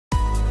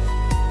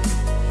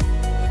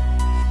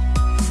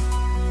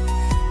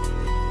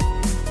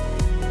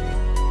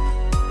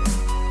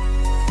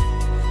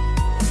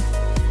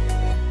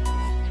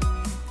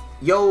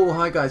Yo,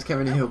 hi guys,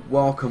 Kevin here.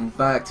 Welcome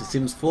back to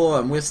Sims 4,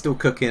 and we're still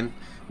cooking.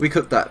 We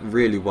cooked that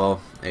really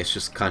well. It's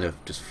just kind of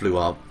just flew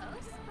up.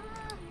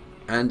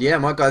 And yeah,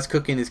 my guy's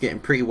cooking is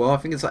getting pretty well. I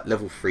think it's like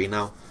level 3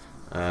 now.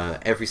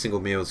 Every single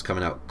meal is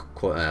coming out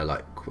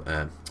quite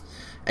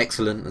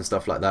excellent and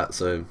stuff like that.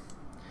 So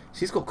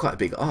she's got quite a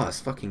big ass.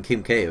 Fucking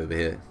Kim K over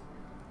here.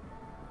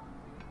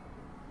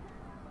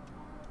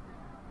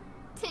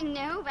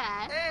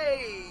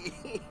 Hey!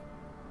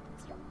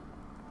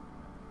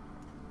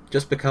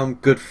 Just become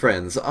good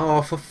friends.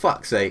 Oh, for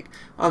fuck's sake.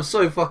 I'm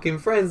so fucking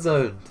friend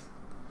zoned.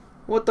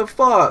 What the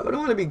fuck? I don't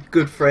want to be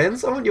good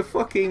friends. I want your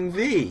fucking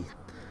V.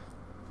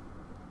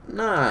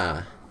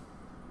 Nah.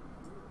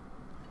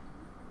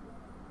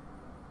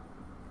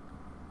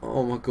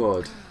 Oh my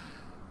god.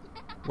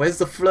 Where's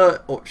the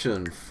flirt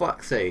option?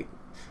 Fuck's sake.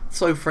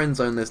 So friend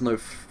zone, there's no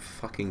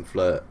fucking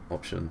flirt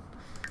option.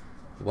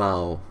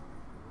 Wow.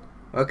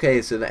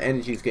 Okay, so the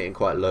energy's getting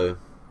quite low.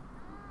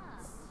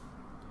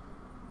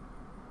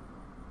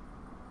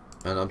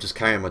 And I'm just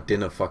carrying my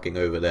dinner fucking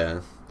over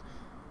there.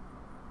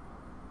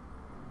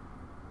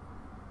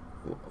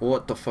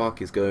 What the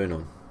fuck is going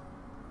on?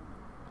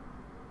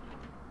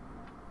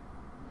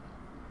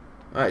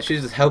 Alright,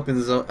 she's just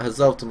helping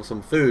herself to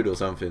some food or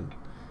something.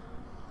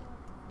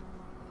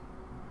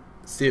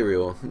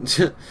 Cereal.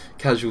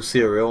 Casual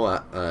cereal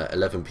at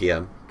 11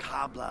 PM.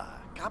 Kabla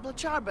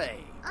charbe.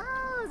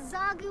 Oh,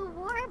 Zagu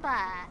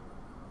Warba.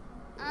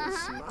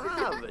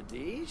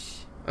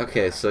 Smavadish.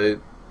 Okay,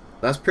 so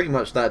that's pretty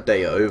much that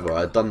day over.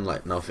 I'd done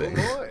like nothing.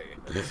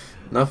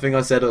 Nothing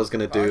I said I was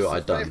gonna do,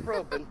 I'd done.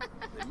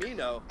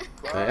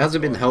 It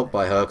hasn't been helped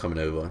by her coming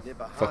over.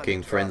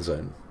 Fucking friend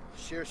zone.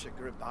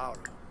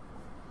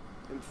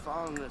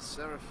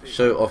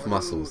 Show off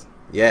muscles.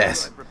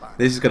 Yes,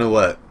 this is gonna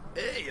work.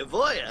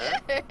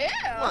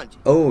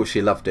 Oh,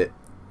 she loved it.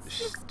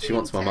 She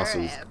wants my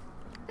muscles.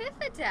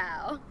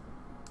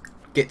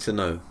 Get to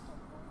know.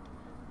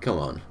 Come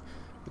on.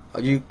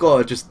 You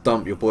gotta just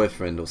dump your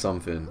boyfriend or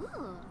something.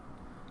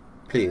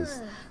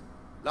 Please.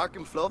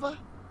 Larkin Flova?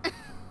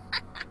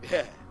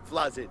 Yeah,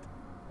 flaz it.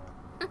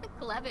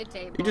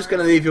 You're just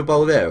gonna leave your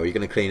bowl there, or are you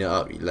gonna clean it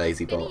up, you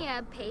lazy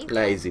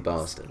lazy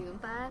bastard.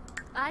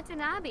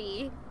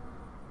 Atanabi.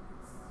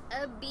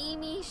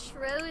 Abimi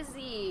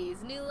Shrozes.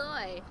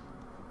 Nuloy.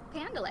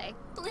 Pandale.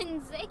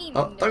 Lindsay.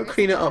 Oh, don't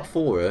clean it up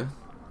for her.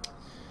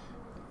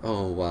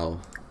 Oh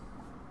wow.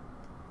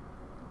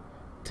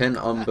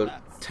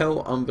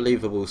 Tell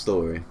unbelievable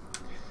story.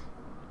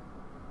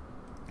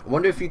 I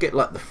wonder if you get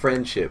like the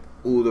friendship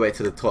all the way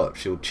to the top,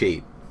 she'll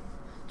cheat.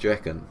 Do you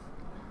reckon?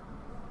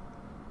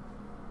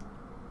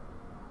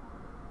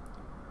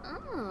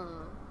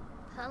 Oh,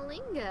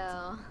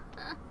 Palingo.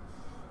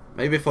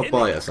 Maybe if I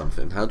buy her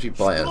something. How do you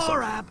buy her something?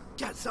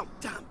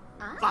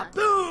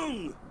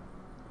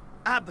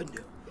 Alright,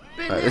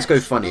 let's go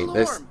funny.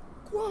 Let's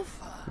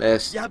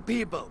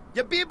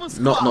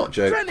not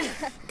joke.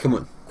 Come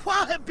on.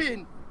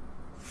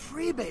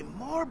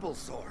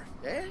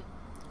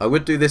 I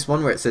would do this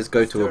one where it says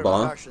go to a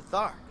bar,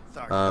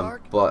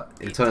 but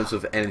in terms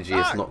of energy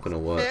it's not going to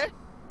work.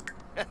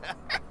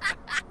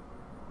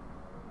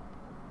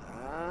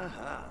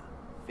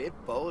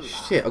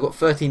 Shit, I've got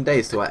 13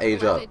 days till I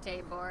age up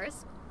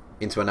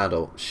into an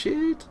adult.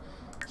 Shit.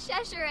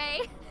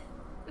 Sheshere.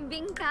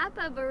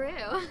 Binkapa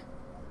Baru.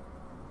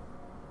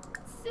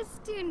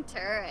 Sistun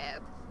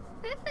Turib.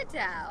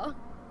 Piffatau.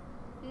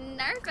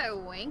 Narfa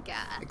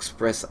Winka.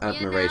 Express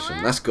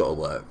admiration. That's got to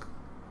work.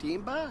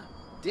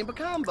 Dimba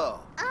combo.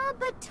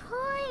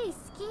 Batoy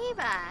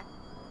Skiba.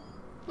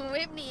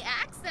 Whitney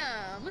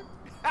Axum.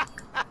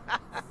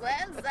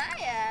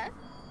 Slezaya.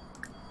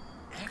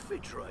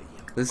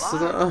 This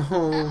is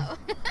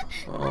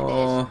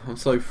oh, I'm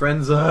so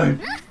friend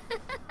zoned.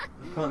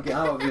 I can't get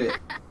out of it.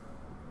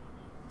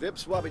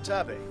 Vips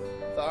Wabitabi.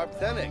 Tharp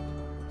Thenig.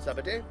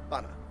 Sabade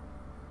Bana.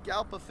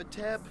 Galpa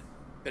Fateb.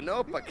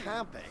 Binopa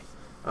Campe.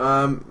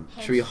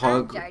 Should we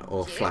hug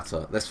or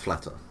flatter? Let's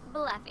flatter.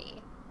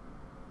 Bluffy.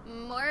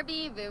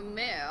 Morbi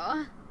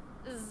Vumu.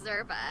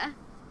 Zerpa.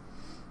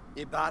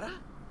 Ibara?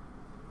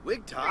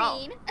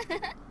 Wigtal.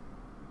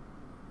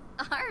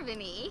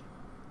 Arvini.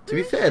 To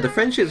be fair, the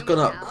friendship's gone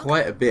up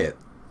quite a bit.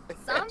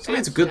 So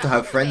it's good to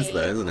have friends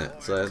though, isn't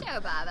it? So,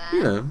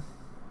 you know,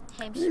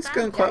 it's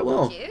going quite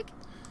well.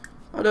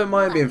 I don't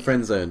mind being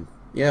friend zoned.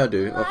 Yeah, I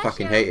do. I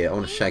fucking hate it. I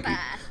want to shag you.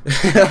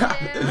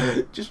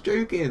 Just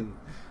joking.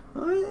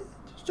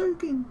 Just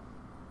joking.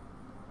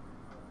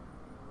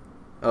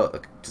 Oh,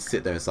 okay. Just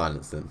sit there in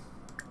silence then.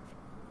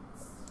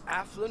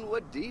 Aflin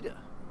Wadida.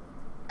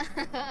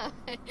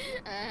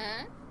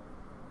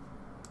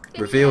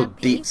 Reveal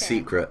deep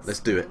secret. Let's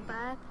do it.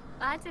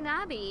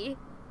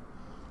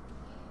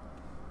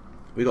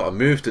 We got a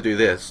move to do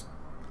this.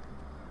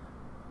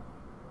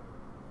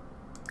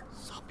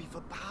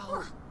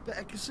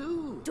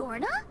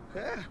 Dorna?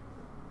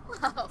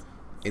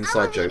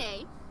 Inside joke.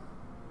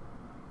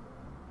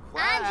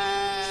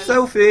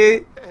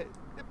 Selfie!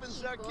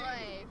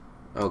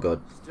 Oh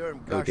god.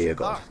 Oh dear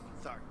god.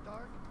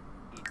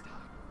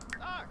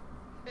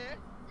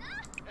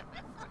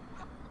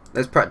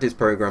 Let's practice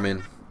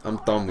programming. I'm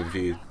done with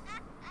you.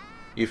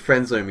 You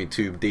friend zone me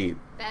too deep.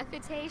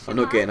 I'm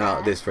not getting out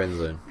of this friend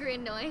zone.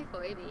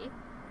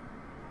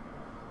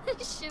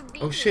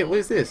 Oh shit, what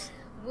is this?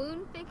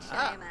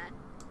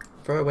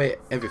 Throw away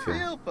everything.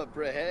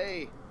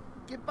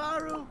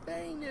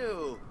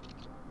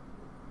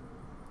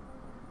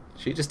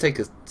 Should you just take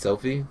a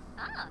selfie?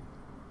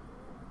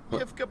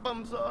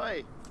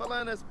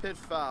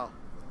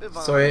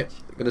 Sorry,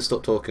 I'm gonna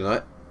stop talking,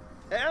 right?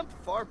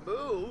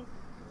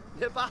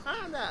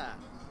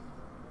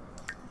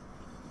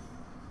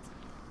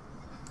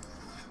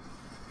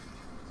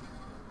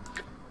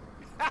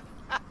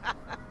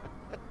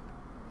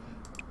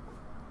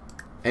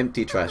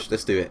 Empty trash,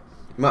 let's do it.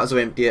 You might as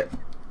well empty it.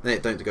 Then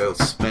it don't go all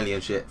smelly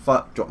and shit.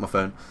 Fuck, drop my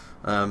phone.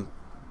 That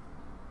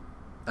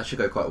should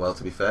go quite well,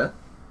 to be fair.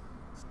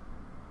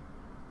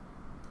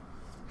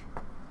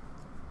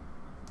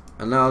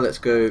 And now let's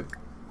go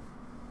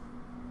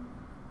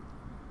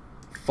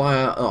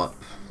fire up,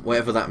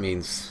 whatever that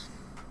means.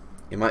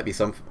 It might be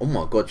some. Oh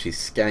my god, she's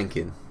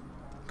skanking.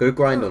 Go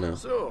grind on her.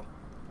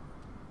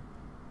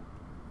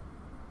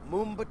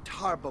 Mumba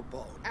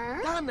Tarbabo.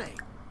 Dane.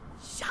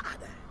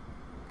 Shade.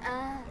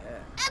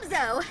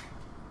 Ebzo.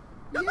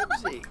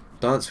 Yibsy.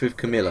 Dance with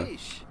Camilla.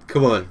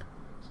 Come on.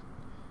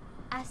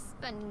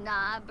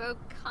 Aspana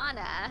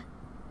Bocana.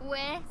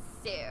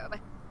 Wesub.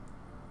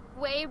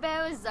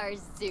 Weibo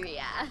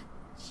Zarzuya.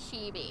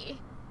 Chibi.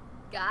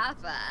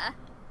 Gafa.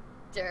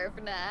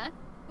 Dervna.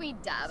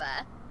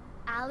 Widaba.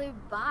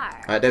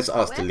 Alubar. Alright, let's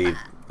ask to leave.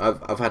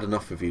 I've had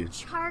enough of you.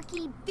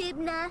 Charky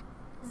Bibna.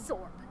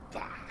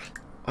 Zorba.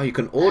 Oh, you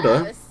can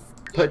order.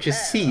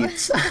 Purchase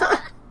seeds.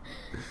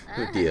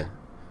 Oh dear.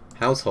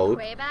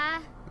 Household.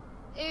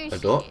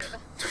 Adopt.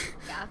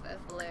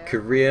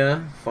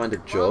 Career. Find a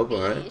job.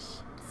 Alright.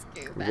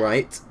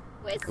 Write.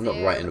 I'm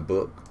not writing a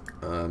book.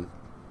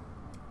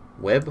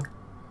 Web.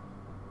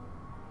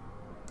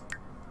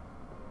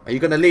 Are you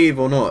gonna leave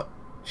or not?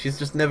 She's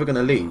just never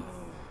gonna leave.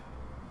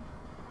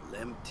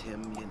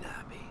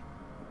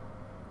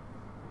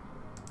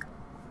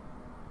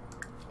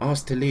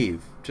 Ask to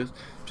leave.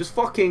 Just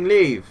fucking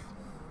leave.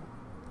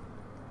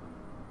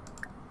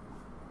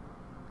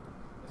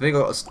 I think I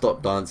gotta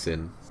stop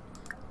dancing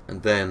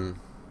and then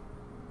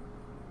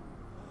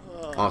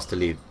ask to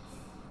leave.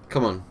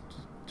 Come on,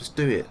 just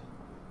do it.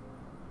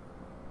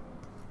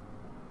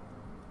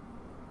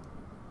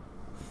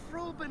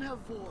 Froben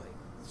Havoy,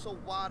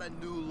 Sawada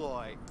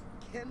Nuloy,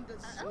 Kenda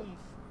Sumph,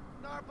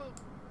 Narbo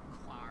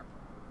Clarp.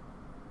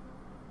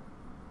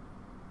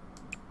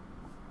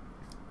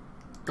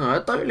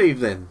 Alright, don't leave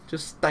then.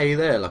 Just stay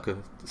there like a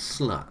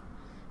slut.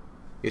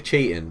 You're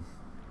cheating.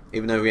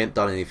 Even though we ain't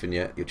done anything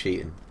yet, you're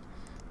cheating.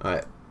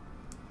 Alright,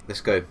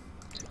 let's go.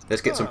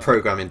 Let's get some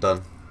programming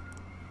done.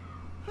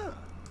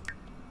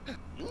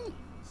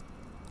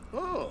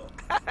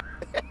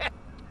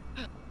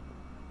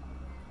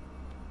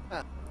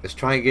 Let's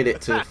try and get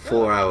it to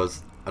 4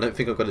 hours. I don't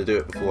think I've got to do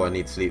it before I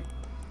need sleep.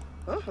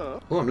 Oh,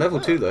 I'm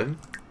level 2 though.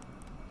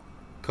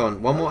 Come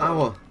on, 1 more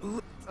hour.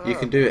 You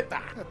can do it.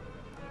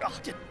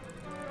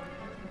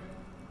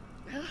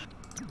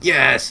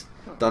 Yes!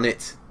 Done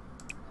it.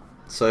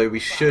 So we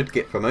should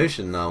get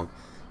promotion now.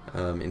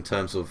 In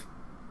terms of...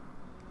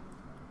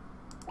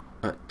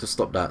 just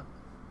stop that.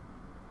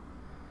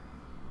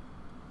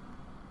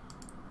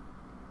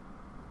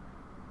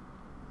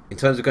 In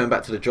terms of going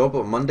back to the job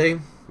on Monday,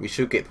 we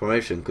should get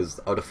promotion because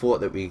I would have thought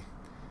that we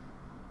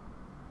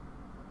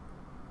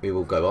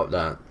will go up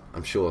that,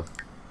 I'm sure.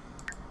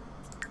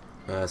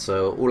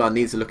 So all our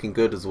needs are looking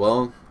good as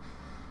well.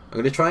 I'm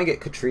going to try and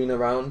get Katrina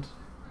around.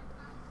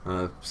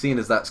 Seeing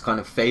as that's kind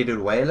of faded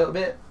away a little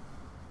bit,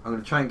 I'm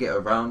going to try and get her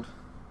around.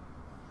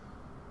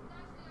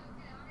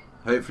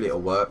 Hopefully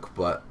it'll work,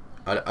 but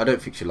I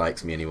don't think she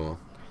likes me anymore.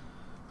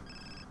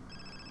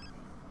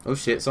 Oh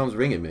shit, someone's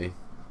ringing me.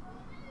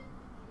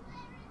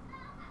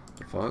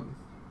 The fuck?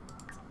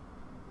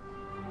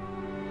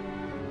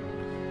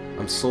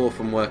 I'm sore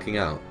from working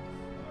out.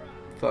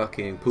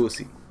 Fucking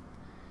pussy.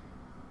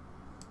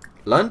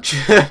 Lunch?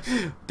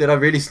 Did I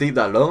really sleep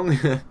that long?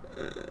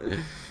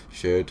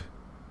 Should.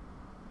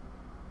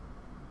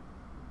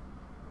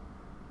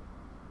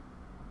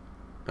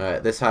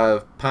 Alright, let's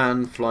have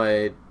pan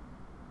fried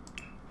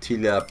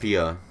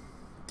tilapia.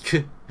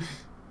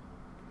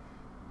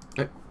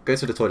 Go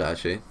to the toilet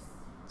actually.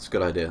 It's a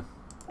good idea.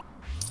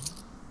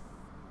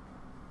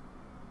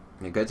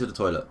 Yeah, go to the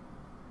toilet.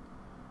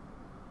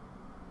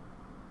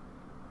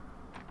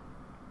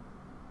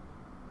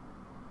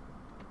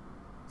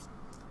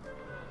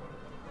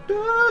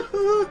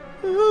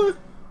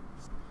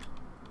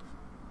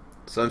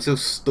 So I'm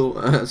still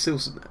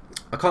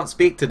I can't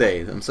speak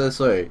today. I'm so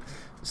sorry.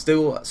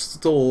 Still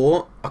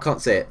sore. I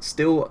can't say it.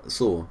 Still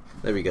sore.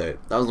 There we go.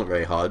 That wasn't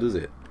very hard, was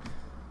it?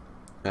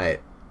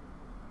 Right.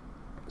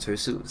 So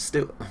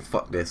still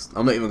fuck this.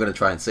 I'm not even gonna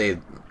try and say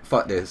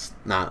fuck this.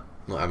 Nah,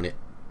 not having it.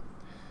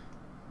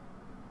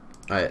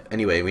 Alright,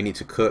 anyway, we need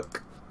to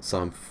cook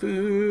some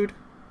food.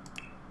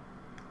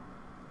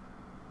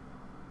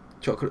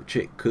 Chocolate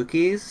chip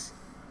cookies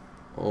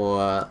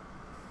or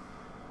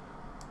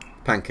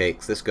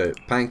Pancakes. Let's go.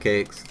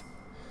 Pancakes.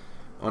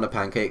 On a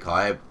pancake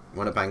hype.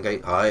 On a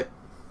pancake hype.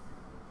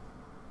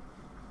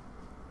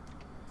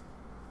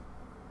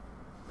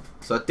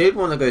 So I did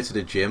want to go to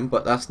the gym,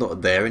 but that's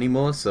not there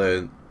anymore,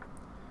 so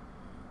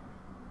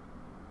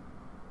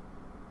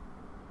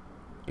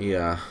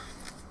yeah.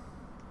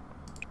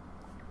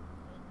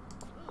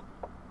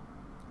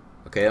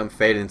 Okay, I'm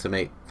failing to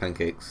make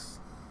pancakes.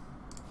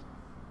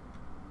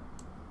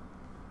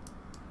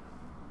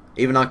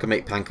 Even I can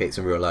make pancakes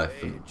in real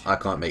life, and I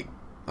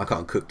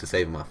can't cook to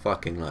save my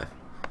fucking life.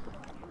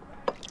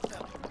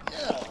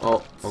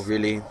 Oh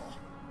really?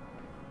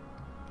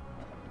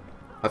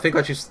 I think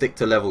I should stick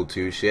to level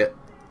 2 shit,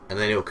 and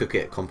then he'll cook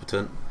it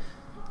competent.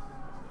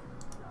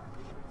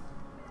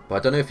 But I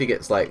don't know if he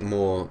gets like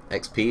more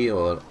XP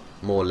or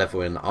more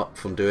leveling up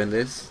from doing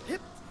this.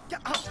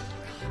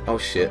 Oh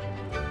shit.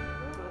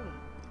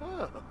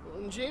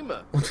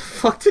 What the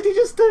fuck did he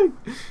just do?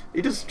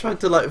 He just tried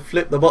to like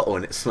flip the bottle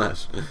and it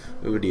smashed.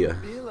 Oh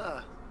dear.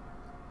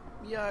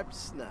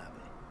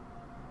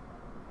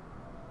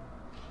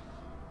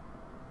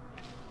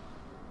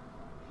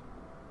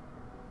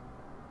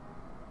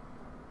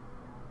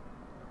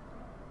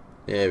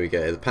 There we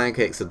go, the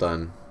pancakes are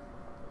done.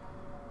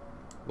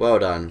 Well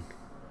done.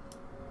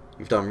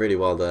 You've done really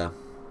well there.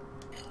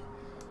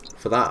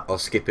 For that, I'll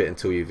skip it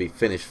until you've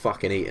finished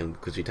fucking eating,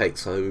 because you take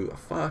so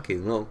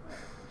fucking long.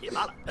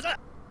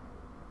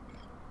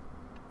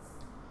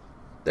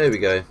 There we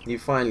go, you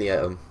finally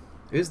ate them.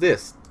 Who's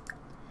this?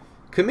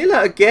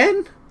 Camilla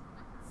again?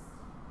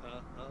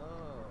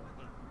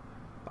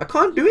 I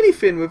can't do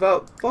anything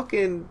without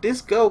fucking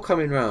this girl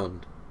coming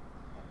round.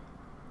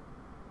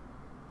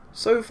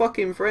 So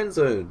fucking friend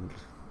zoned.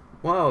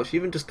 Wow, she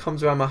even just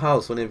comes around my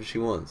house whenever she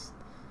wants.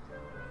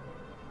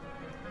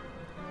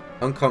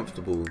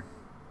 Uncomfortable.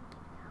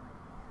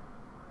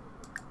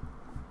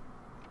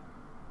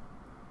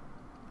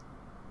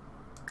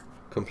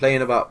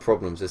 Complain about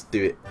problems, let's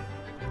do it.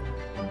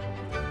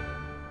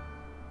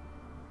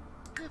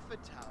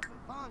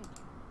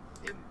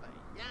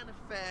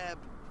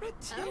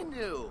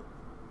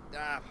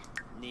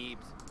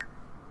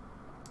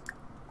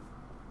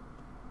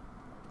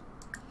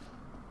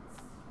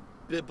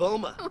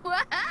 Biboma.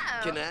 Wow.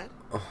 Canad?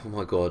 Oh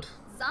my god.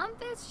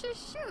 Zombis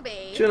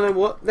Shishubi. Do you know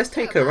what? Let's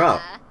take her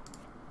out.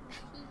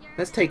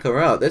 Let's take her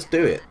out. Let's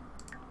do it.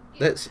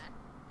 Let's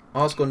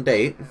ask on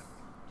date.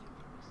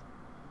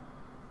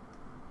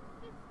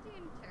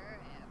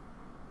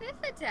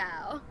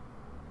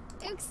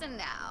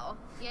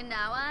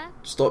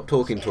 Stop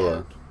talking to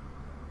her.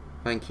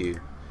 Thank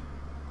you.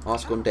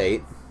 Ask on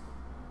date.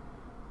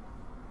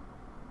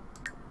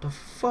 The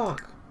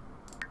fuck?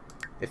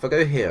 If I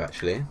go here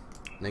actually, and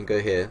then go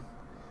here,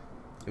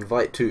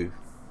 invite to.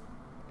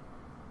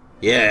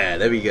 Yeah,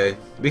 there we go.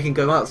 We can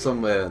go out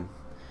somewhere.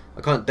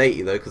 I can't date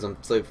you though because I'm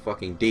so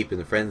fucking deep in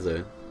the friend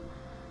zone.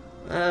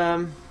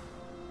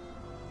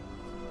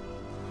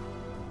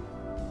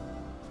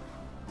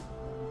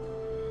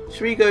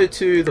 Should we go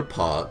to the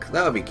park?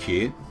 That would be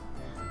cute.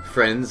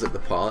 Friends at the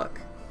park.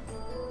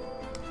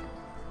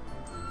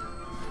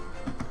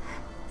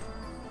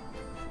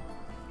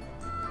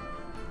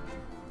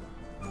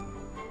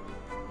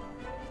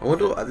 I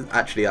wonder what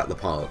actually at the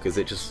park. Is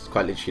it just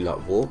quite literally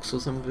like walks or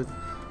something?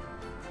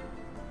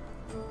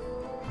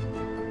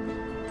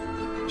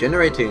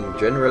 Generating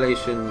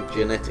generation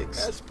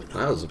genetics.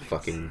 That was a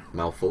fucking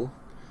mouthful.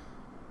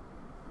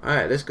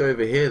 Alright, let's go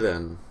over here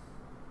then.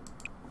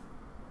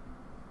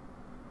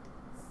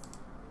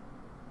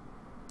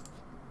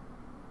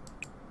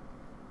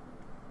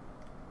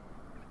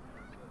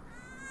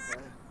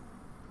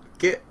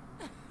 Get.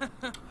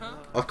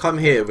 I've come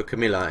here with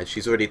Camilla and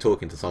she's already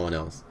talking to someone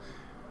else.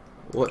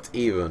 What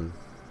even?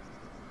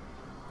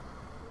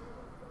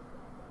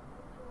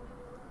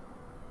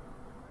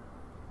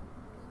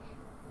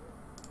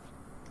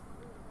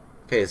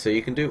 Okay, so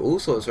you can do all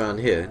sorts around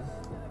here.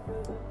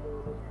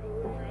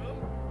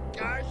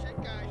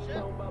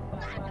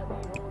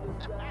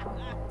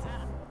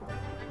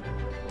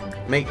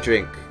 Make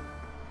drink.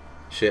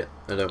 Shit,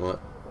 I don't want.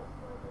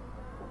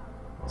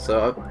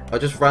 So I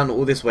just ran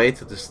all this way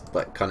to just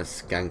like kind of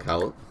skank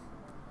out.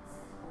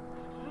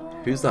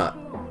 Who's that?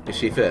 Is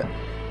she fit?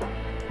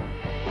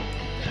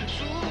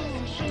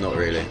 Not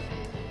really.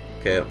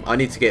 Okay, I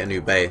need to get a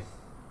new BAE.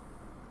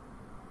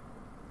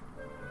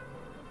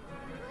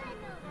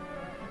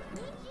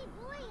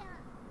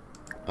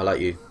 I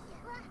like you.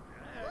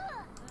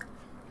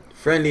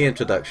 Friendly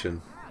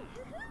introduction.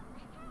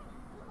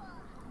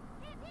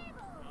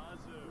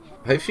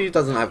 I hope she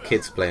doesn't have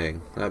kids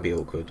playing. That'd be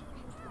awkward.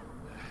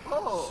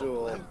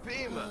 Oh,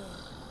 Limpima.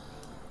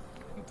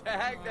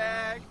 Dag,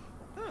 dag.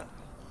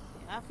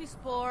 Happy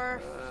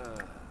spore.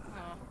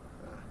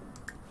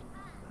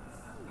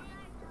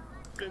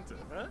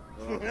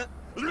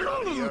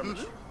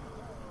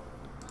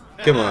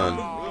 Come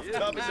on. Do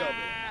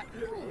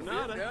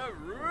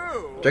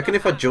you reckon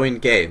if I join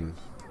game,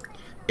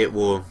 it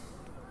will...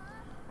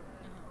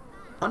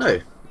 Oh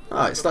no.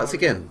 Ah, it starts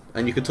again.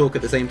 And you can talk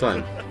at the same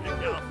time.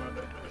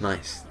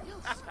 Nice.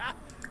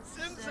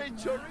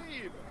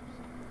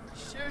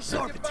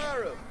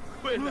 Sorbete,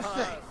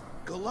 Rufe,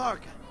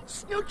 Galarga,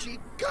 Snoochie,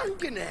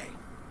 Gungane,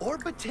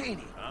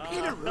 Orbatani,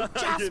 Pinaru,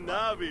 Jasper,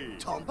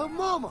 Tomba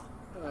Mama.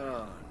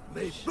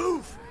 May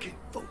boof,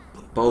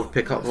 Bold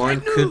pickup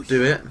line could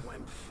do it.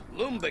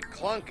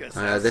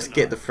 Let's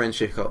get the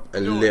friendship up a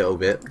little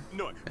bit.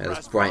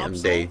 Let's brighten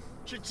day.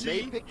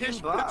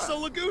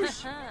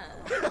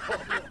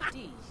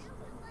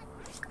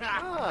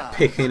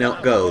 Picking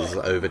up girls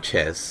over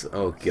chess.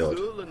 Oh god.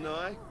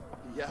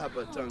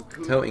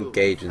 Tell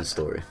engaging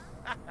story.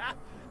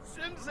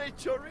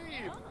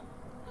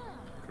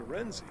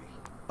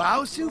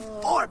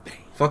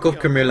 Fuck off,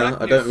 Camilla.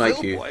 I don't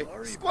like you. I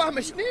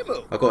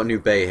got a new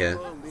bay here.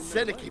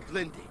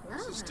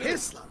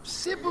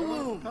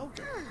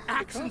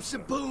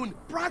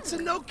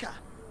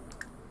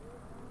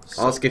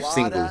 Ask if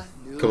single.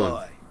 Come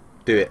on.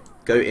 Do it.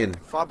 Go in.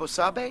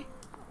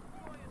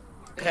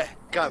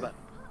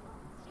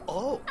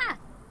 Oh.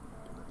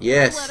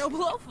 Yes.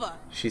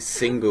 She's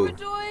single.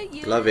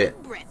 Love it.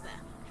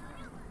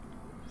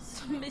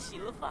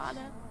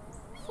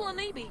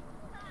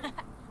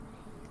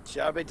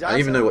 I don't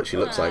even know what she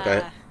looks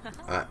like.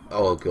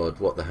 Oh god,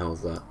 what the hell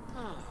is that?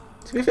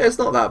 To be fair, it's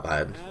not that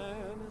bad.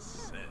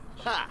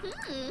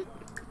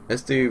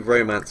 Let's do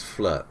romance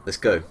flirt. Let's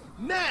go.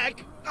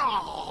 Meg.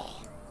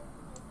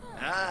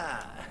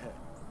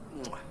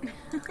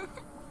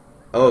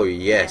 Oh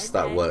yes,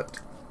 that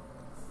worked.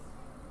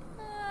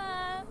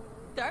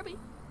 Darby.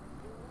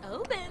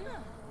 Open.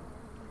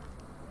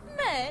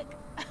 Meg.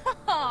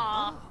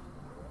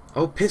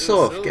 Oh, piss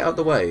off. Get out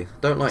the way.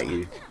 Don't like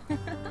you.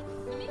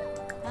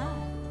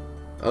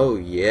 Oh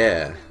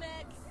yeah.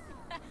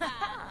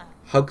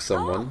 Hug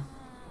someone.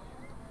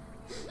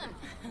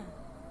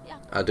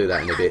 I'll do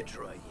that in a bit.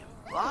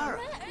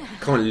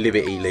 Come on,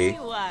 Liberty Lee.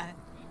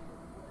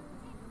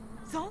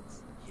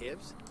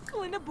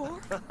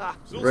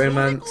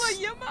 Romance.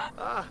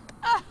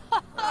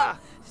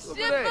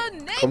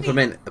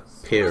 Compliment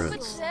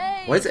appearance.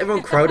 Why is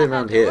everyone crowded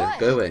around here?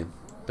 Go away.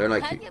 Don't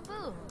like you.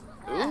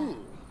 Ooh.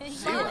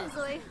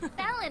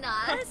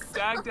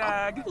 Dag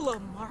dag.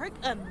 Lamarck,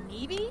 a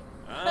maybe?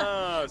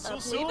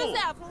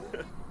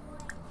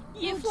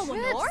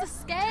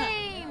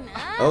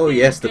 Oh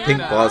yes, the pink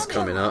bar's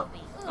coming up.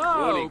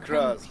 Oh,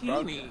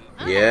 Pimpini.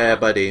 Yeah,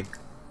 buddy.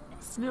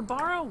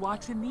 Snibara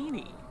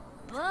Watanini.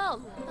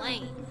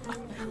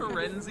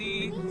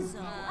 Renzi.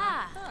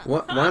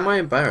 What? Why am I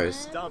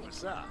embarrassed?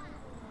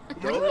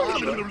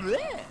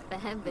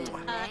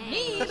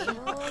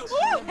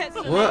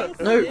 What?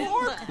 No,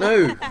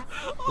 no.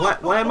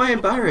 Why am I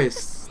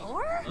embarrassed?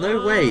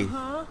 No way.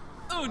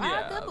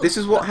 This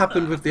is what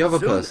happened with the other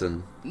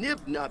person.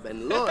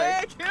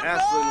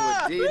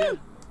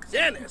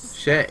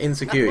 Share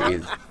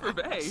insecurities.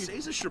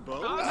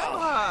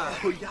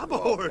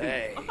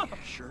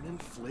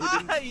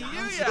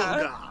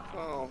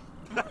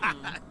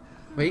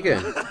 Where you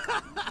going?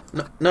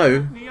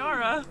 No.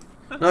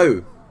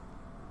 No.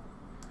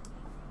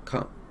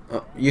 Can't.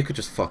 Oh, you could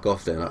just fuck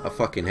off then. I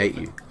fucking hate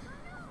you.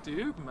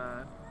 Dude,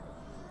 man.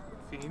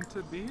 Seem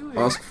to be.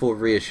 Ask for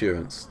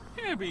reassurance.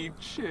 Heavy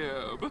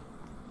chib.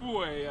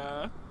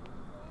 Boya.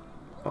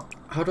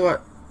 How do I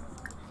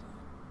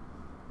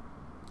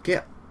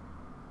get?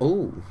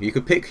 Oh, you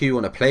could pick who you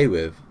want to play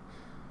with.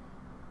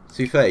 To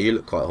be fair, you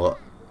look quite hot.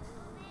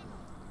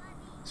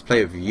 Let's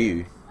play with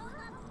you.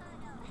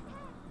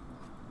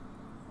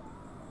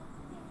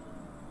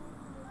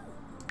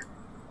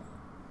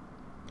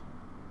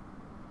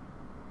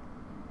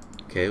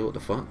 Okay, what the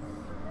fuck?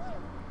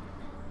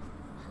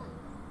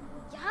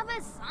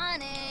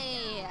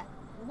 Yabasane!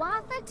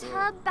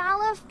 Wafata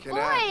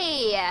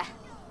Balafoy!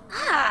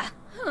 Ah!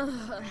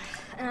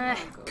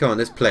 Come on,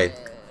 let's play.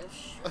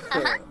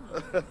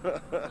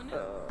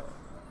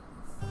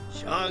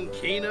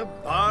 Shankina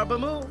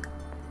Barbamoo.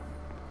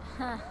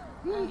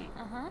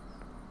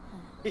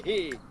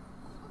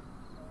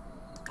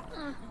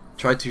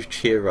 Try to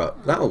cheer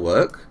up. That'll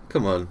work.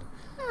 Come on.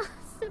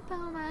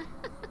 Saboma.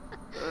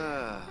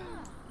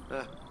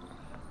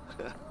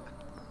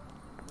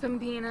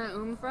 Pimpina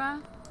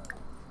Umfra?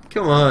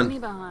 Come on.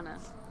 Bahana.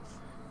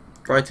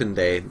 Brighton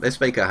day. Let's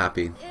make her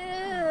happy.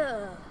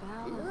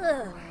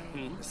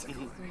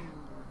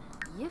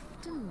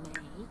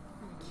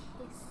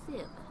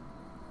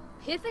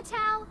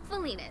 Pithatow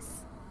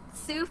Felinus.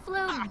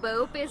 Suflo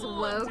Bopis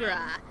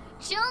Wogra.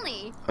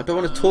 Chilni. I don't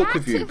want to talk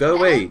with you. Go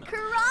away.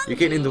 You're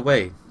getting in the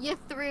way.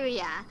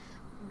 Yathruya.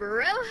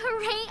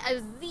 Brohare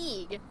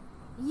Azig.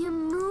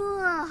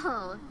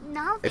 Yamuho.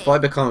 If I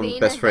become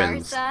best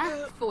friends,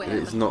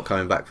 it's not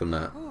coming back from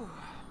that.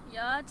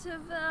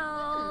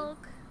 Yatavelk.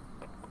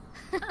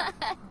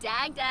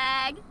 Dag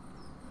dag.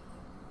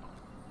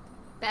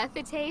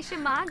 Bethite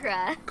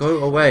Shamagra.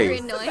 Go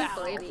away.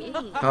 Baby.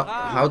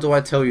 How do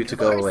I tell you to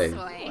go away?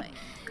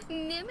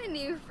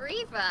 Nimanu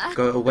Friva.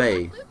 Go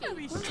away.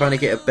 I'm trying to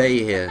get a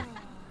bay here.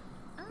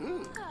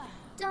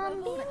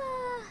 Dombila.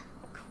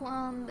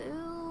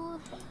 Kwambu.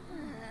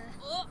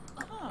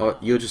 Oh,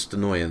 you're just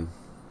annoying.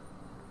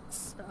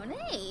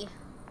 Spone.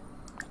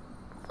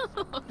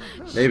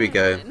 There we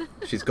go.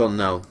 She's gone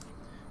now.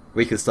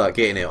 we can start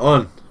getting it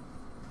on.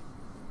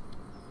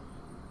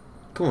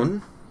 Come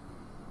on.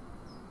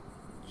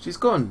 She's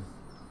gone.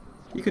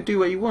 You can do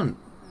what you want.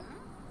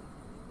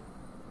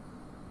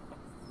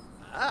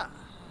 Ah.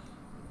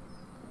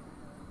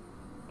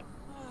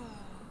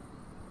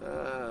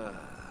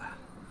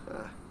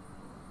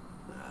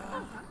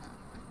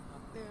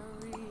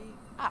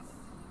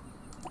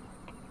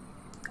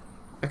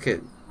 Okay,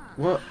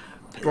 what?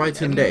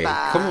 Brighton day.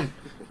 Come on,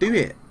 do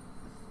it.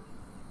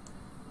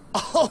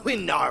 Oh,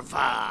 in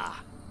Narva.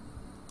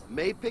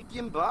 May pick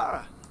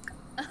Yimbara.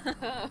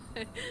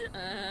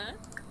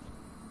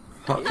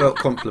 Heartfelt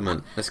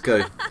compliment. Let's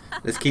go.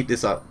 Let's keep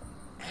this up.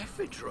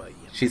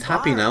 She's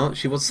happy now.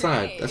 She was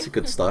sad. That's a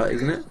good start,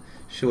 isn't it?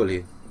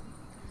 Surely.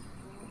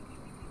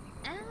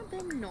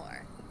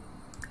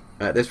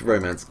 Alright, this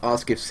romance.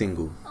 Ask if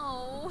single.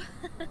 Oh.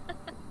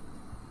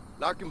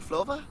 Larkin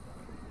Flova?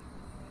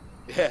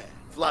 Yeah,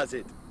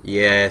 Flazit.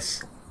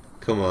 Yes.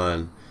 Come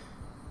on.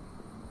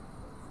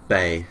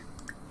 BAE.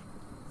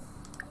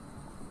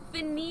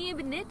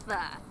 Benib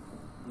Nitva.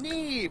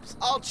 Neebs,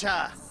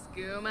 Alcha.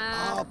 Skooma.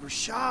 Oh,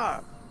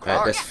 Bouchard.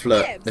 Alright, let's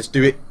flirt. Let's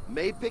do it.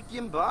 May pick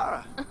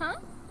Yimbara. Uh-huh.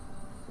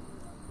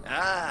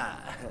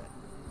 Ah.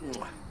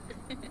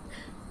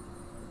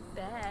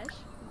 Bash.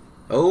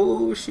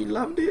 Oh, she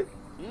loved it.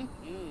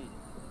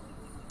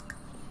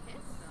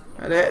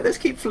 Alright, let's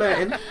keep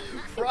flirting.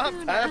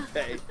 From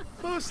Pampe.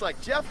 Boost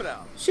like Jeffro.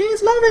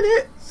 She's loving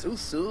it.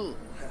 Susu.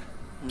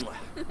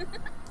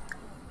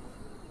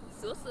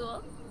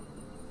 Sul.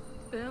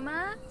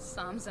 Booma,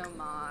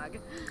 Samsomog,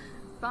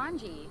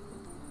 Bonji,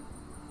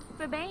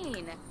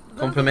 Fabane.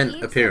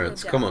 Compliment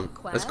appearance. Come on.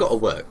 That's gotta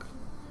work.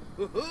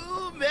 Ooh,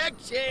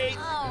 McChase.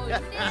 Oh,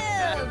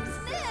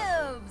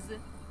 Nibs.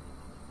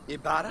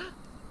 Ibarra?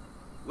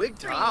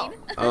 Wigtown.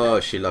 Oh,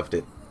 she loved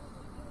it.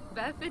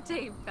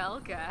 Bethate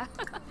Belka.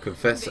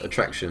 Confess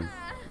attraction.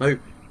 No,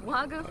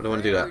 Wago I don't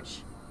want to do that.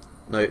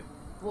 No,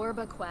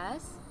 Vorba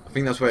Quest. I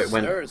think that's where it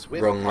went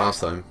wrong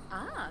last time.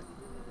 Ah.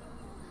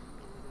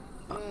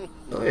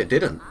 Oh, it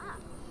didn't.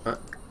 I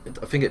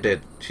think it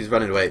did. She's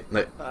running away.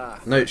 No,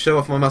 no, show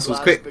off my muscles.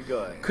 Quick,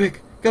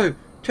 quick, go,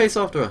 chase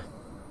after her.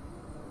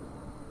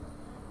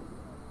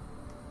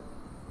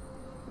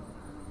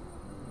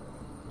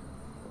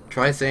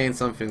 Try saying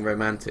something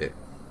romantic.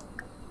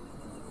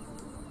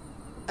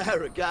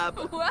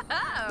 Aragab.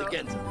 Wow.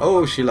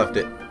 Oh, she loved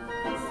it.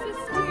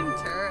 Sistine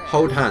Turret.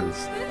 Hold hands.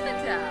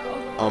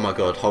 Bithatow. Oh my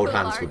god, hold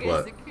hands would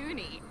work.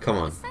 Zakuni. Come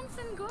on.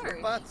 Sensen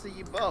Gorge. Batsa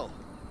Yibo.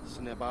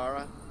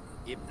 Snibara.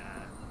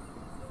 Ibna.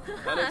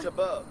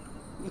 Hanatabo.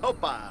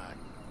 Nopag.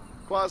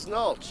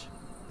 Quasnulch.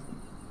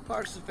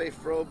 Parsife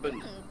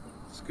Froben.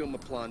 Skuma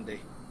Plondi.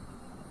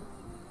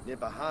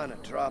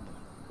 Nibahana Trouble.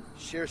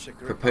 Shirsha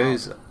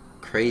Propose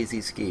crazy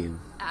scheme.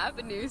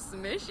 Avenue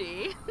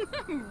Smishy.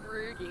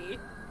 Broogie.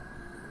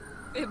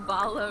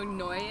 Ibalo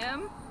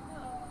Noyam.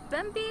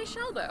 Bembi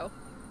Shelbo.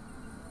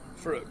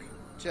 Frug.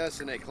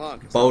 Chesine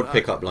Clunk. Bold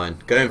pickup line.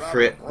 Going for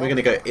it. We're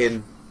gonna go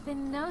in.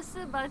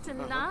 Venosa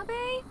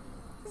Batanabe.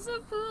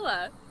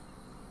 Zapula.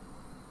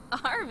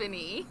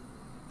 Arvini.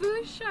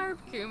 Boo Sharp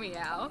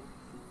Kumiao.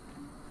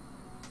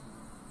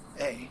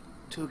 Hey,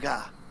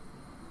 Tuga.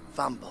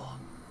 Fumble.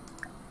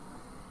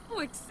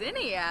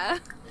 Wixinia.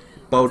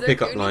 Bold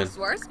pickup line.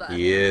 Swarsba.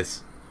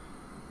 Yes.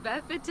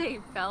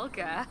 Bethate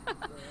Pelka.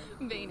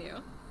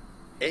 Benu.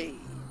 Hey,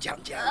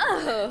 jump.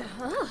 Oh.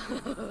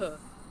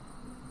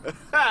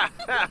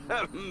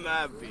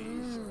 My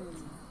beast.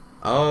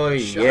 Oh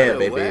yeah,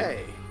 baby.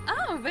 Away.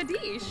 Oh,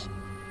 Vadish.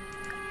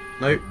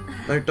 No,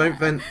 no, don't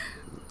vent.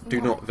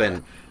 Do not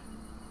vent.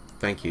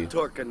 Thank you.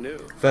 Torcanu.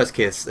 First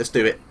kiss. Let's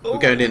do it. We're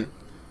going in.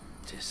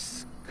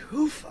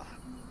 Tiskufa.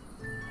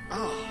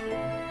 Oh.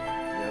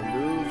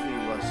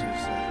 Yaluvi was you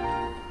say.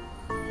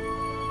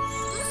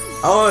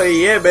 Oh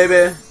yeah,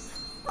 baby.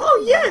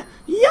 Oh yeah.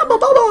 Yabba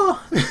baba.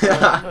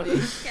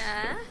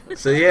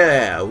 So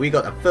yeah, we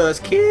got the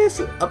first kiss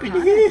up in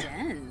here.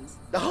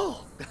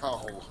 Oh.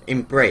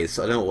 Embrace.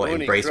 I don't know what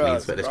Morning embrace cross,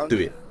 means, but let's do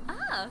it.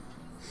 Ah.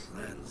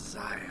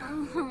 Lanzaya.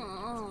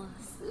 Oh,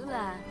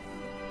 Sula.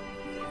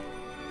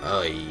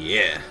 Oh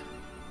yeah.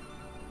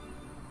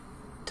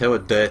 Tell a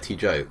dirty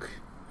joke.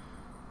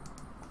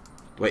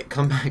 Wait,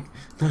 come back.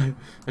 No,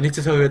 I need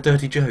to tell you a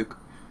dirty joke.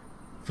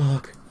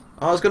 Fuck.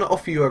 I was gonna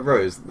offer you a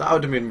rose. That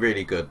would have been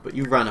really good, but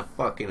you ran a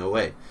fucking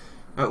away.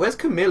 Alright, where's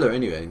Camilla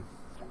anyway?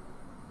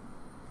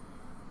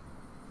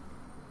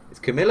 Is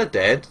Camilla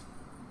dead?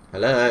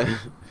 Hello?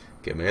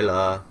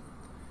 Camilla.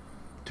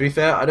 To be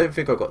fair, I don't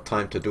think I've got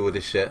time to do all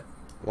this shit.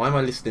 Why am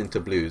I listening to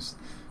blues?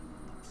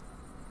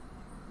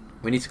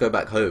 We need to go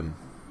back home.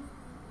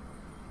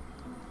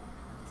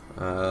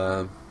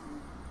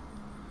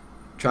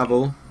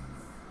 Travel.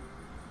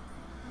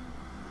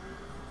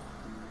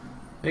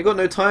 You got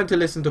no time to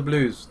listen to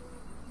blues.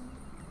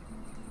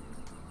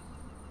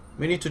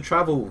 We need to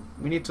travel.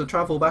 We need to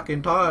travel back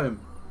in time.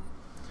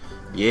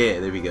 Yeah,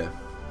 there we go.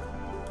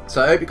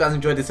 So I hope you guys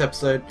enjoyed this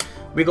episode.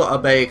 We got a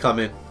BAE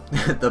coming.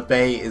 The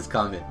BAE is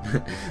coming.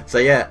 So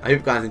yeah, I hope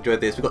you guys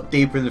enjoyed this. We got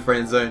deeper in the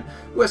friend zone.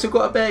 We also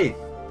got a BAE.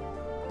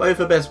 Both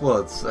are best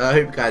mods. I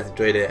hope you guys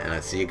enjoyed it, and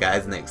I'll see you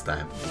guys next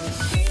time.